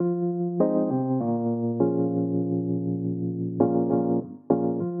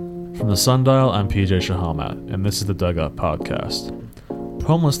From the Sundial, I'm PJ Shahamat, and this is the Dug Up Podcast.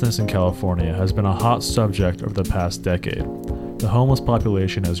 Homelessness in California has been a hot subject over the past decade. The homeless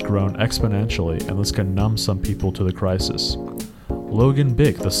population has grown exponentially, and this can numb some people to the crisis. Logan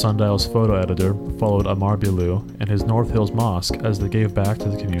Bik, the Sundial's photo editor, followed Amar Bilou and his North Hills Mosque as they gave back to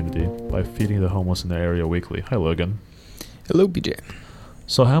the community by feeding the homeless in the area weekly. Hi, Logan. Hello, PJ.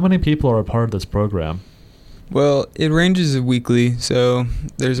 So how many people are a part of this program? Well, it ranges weekly, so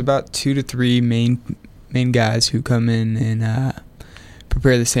there's about 2 to 3 main guys who come in and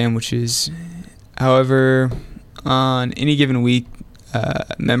prepare the sandwiches. However, on any given week,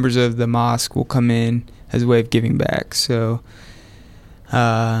 members of the mosque will come in as a way of giving back. So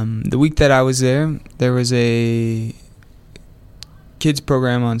the week that I was there was a kids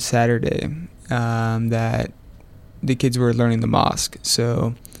program on Saturday that the kids were learning the mosque.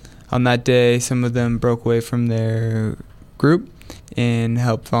 So on that day, some of them broke away from their group and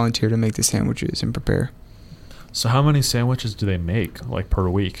helped volunteer to make the sandwiches and prepare. So how many sandwiches do they make, like, per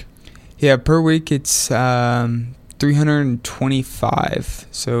week? Yeah, per week it's 325.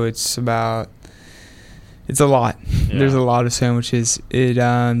 So it's a lot. Yeah. There's a lot of sandwiches. It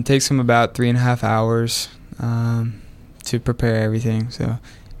takes them about 3.5 hours to prepare everything. So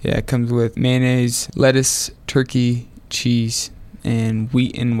yeah, it comes with mayonnaise, lettuce, turkey, cheese, and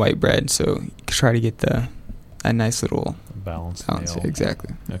wheat and white bread. So you can try to get a nice little balance meal.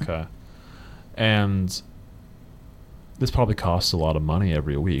 Exactly. Okay. And this probably costs a lot of money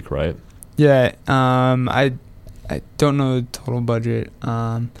every week, right? Yeah. I don't know the total budget,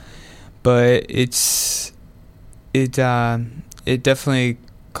 but it definitely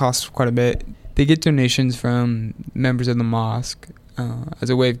costs quite a bit. They get donations from members of the mosque as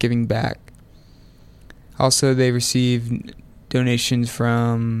a way of giving back. Also, they receive donations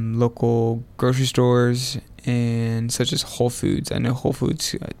from local grocery stores and such as Whole Foods. I know Whole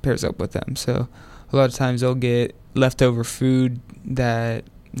Foods pairs up with them, so a lot of times they'll get leftover food that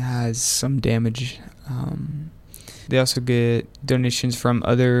has some damage. They also get donations from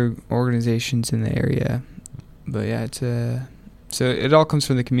other organizations in the area. But yeah, so it all comes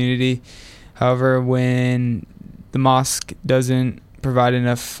from the community. However, when the mosque doesn't provide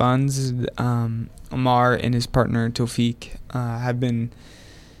enough funds, Amar and his partner Tawfiq have been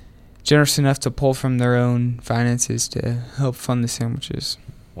generous enough to pull from their own finances to help fund the sandwiches.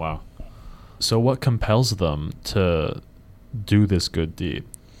 Wow. So what compels them to do this good deed?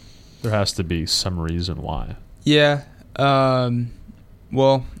 There has to be some reason why. Yeah.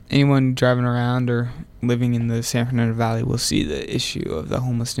 Well, anyone driving around or living in the San Fernando Valley will see the issue of the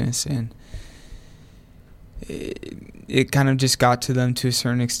homelessness, and it kind of just got to them to a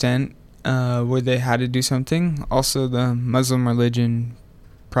certain extent where they had to do something. Also, the Muslim religion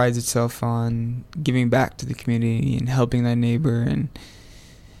prides itself on giving back to the community and helping thy neighbor, and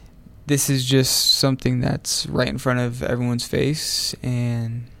this is just something that's right in front of everyone's face,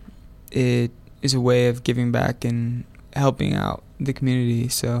 and it is a way of giving back and helping out the community.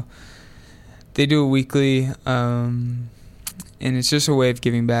 So they do it weekly, and it's just a way of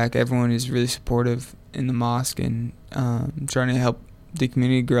giving back. Everyone is really supportive in the mosque and trying to help the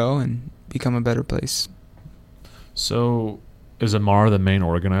community grow and become a better place. So is Amar the main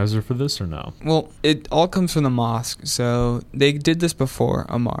organizer for this or no? Well, it all comes from the mosque. So they did this before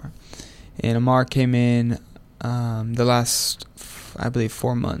Amar. And Amar came in the last, I believe,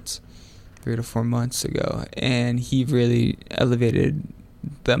 4 months, 3 to 4 months ago. And he really elevated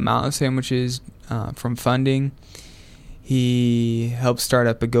the amount of sandwiches from funding. He helped start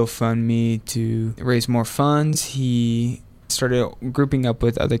up a GoFundMe to raise more funds. He started grouping up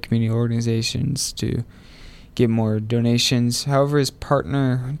with other community organizations to get more donations. However, his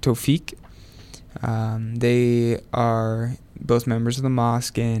partner, Tawfiq, they are both members of the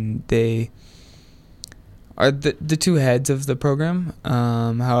mosque, and they are the two heads of the program.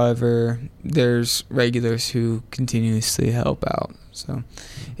 However, there's regulars who continuously help out. So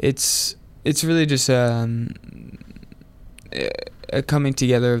it's really just a coming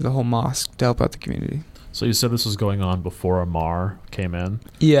together of the whole mosque to help out the community. So you said this was going on before Amar came in?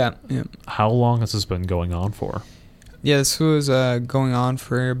 Yeah. How long has this been going on for? Yeah, this was going on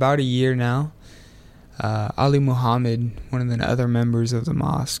for about a year now. Ali Muhammad, one of the other members of the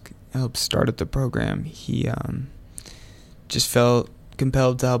mosque, helped start up the program. He just felt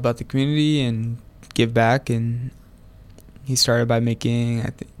compelled to help out the community and give back, and he started by making, I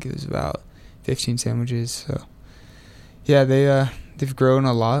think it was about 15 sandwiches. So yeah, they've grown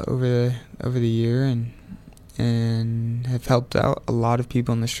a lot over the year and have helped out a lot of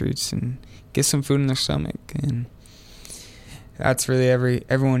people in the streets and get some food in their stomach. And that's really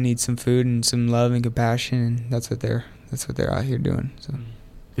everyone needs some food and some love and compassion, and that's what they're out here doing. So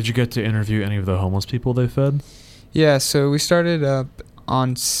Did you get to interview any of the homeless people they fed? Yeah, so we started up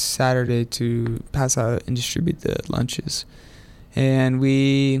on Saturday to pass out and distribute the lunches. And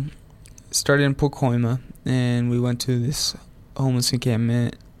we started in Pacoima, and we went to this homeless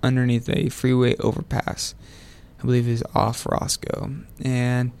encampment underneath a freeway overpass. I believe it was off Roscoe.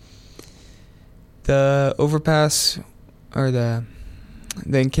 And the overpass, or the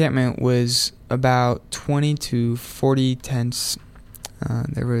encampment, was about 20 to 40 tents.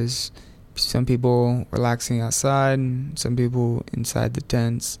 There was some people relaxing outside and some people inside the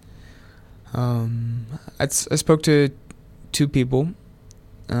tents. I spoke to 2 people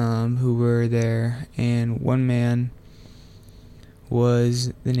who were there, and one man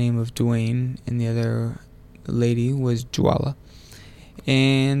was the name of Dwayne, and the other lady was Jwala.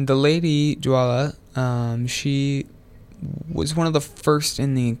 And the lady, Jwala, she was one of the first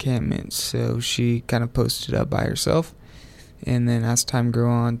in the encampment, so she kind of posted up by herself. And then as time grew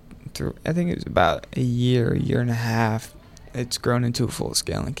on, through, I think it was about a year and a half, it's grown into a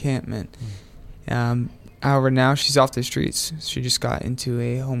full-scale encampment. However, now she's off the streets. She just got into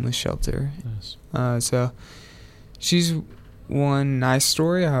a homeless shelter. Nice. So she's one nice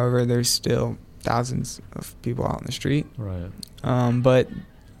story. However, there's still thousands of people out in the street. Right. But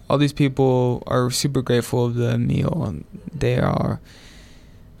all these people are super grateful of the meal. They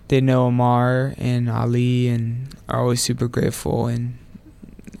know Amar and Ali and are always super grateful and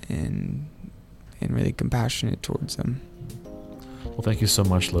really compassionate towards them. Well, thank you so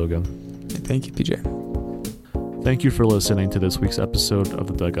much, Logan. Thank you, PJ. Thank you for listening to this week's episode of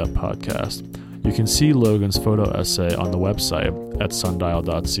the Dug Up Podcast. You can see Logan's photo essay on the website at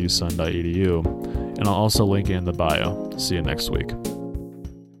sundial.csun.edu, and I'll also link it in the bio. See you next week.